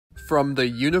From the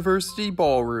University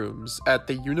Ballrooms at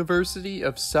the University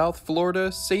of South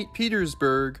Florida, St.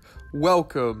 Petersburg,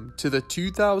 welcome to the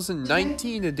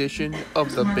 2019 edition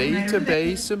of the Bay to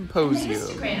Bay Symposium.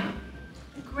 Histogram,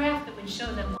 the graph that would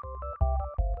show them.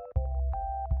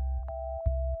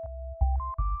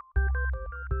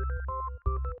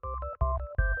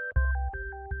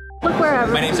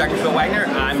 My name is Dr. Phil Wagner.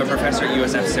 I'm a professor at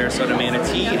USF Sarasota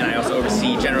Manatee, and I also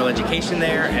oversee general education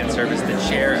there and serve as the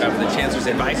chair of the Chancellor's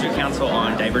Advisory Council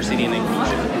on Diversity and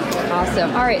Inclusion.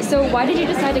 Awesome. All right, so why did you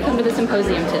decide to come to the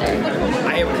symposium today?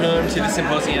 I have come to the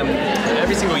symposium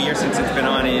every single year since it's been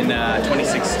on in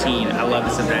 2016. I love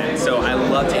this event, so I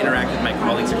love to interact with my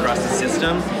colleagues across the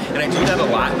system, and I do that a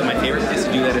lot, but my favorite place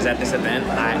to do that is at this event.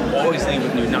 I always leave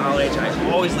with new knowledge,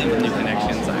 I always leave with new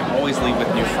connections, I always leave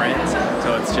with new friends,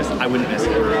 so it's just, I wouldn't miss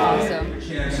it. Awesome.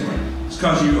 It's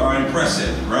because you are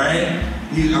impressive, right?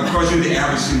 Of course, you're the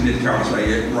average student that comes like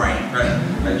it,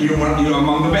 right? You're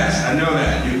among the best. I know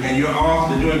that, and you're off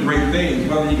to doing great things.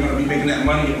 Whether you're going to be making that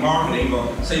money in marketing, or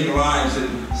saving lives in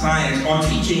science, or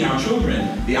teaching our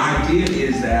children, the idea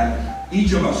is that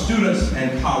each of us, students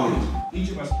and colleagues, each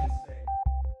of us can say.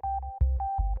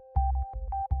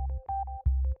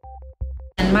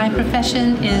 My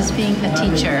profession is being a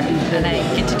teacher, and I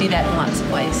get to do that in lots of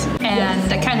ways.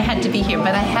 And I kind of had to be here,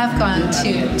 but I have gone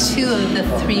to 2 of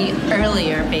the 3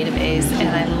 earlier Beta Bays, and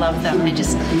I love them.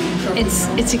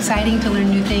 It's exciting to learn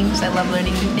new things. I love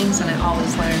learning new things, and I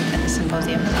always learn at the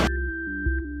symposium.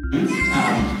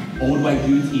 Old white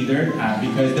dudes either,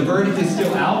 because the verdict is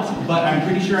still out, but I'm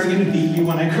pretty sure I'm going to beat you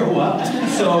when I grow up.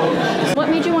 So, what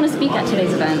made you want to speak at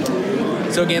today's event?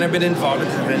 So again, I've been involved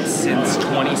with events since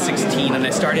 2016, and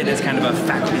I started as kind of a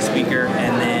faculty speaker,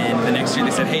 and then the next year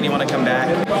they said, hey, do you want to come back?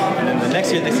 And then the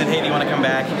next year they said, hey, do you want to come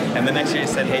back? And the next year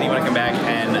they said, hey, do you want to come back?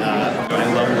 And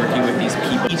I love working with these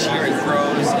people. Each year it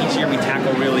grows, each year we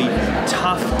tackle really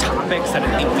tough topics that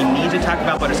I think we need to talk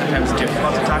about, but are sometimes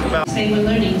difficult to talk about. They were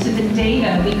learning to the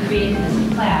data we created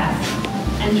as a class,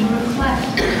 and to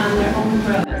reflect on their own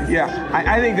growth. Yeah,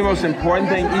 I think the most important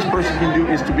thing each person can do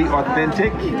is to be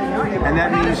authentic, and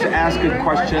that means to ask good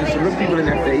questions, to look people in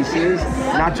their faces,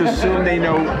 not to assume they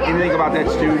know anything about that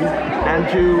student, and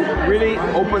to really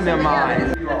open their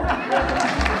mind.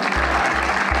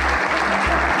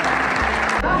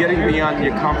 Getting beyond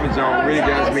your comfort zone really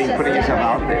does mean putting yourself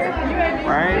out there,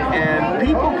 right? And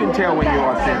people can tell when you're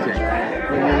authentic,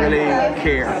 when you really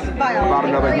care about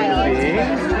another human being.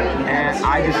 And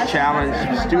I just challenge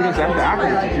students and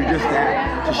faculty to do just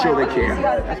that, to show they care.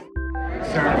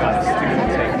 concerned about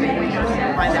student safety.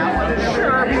 Find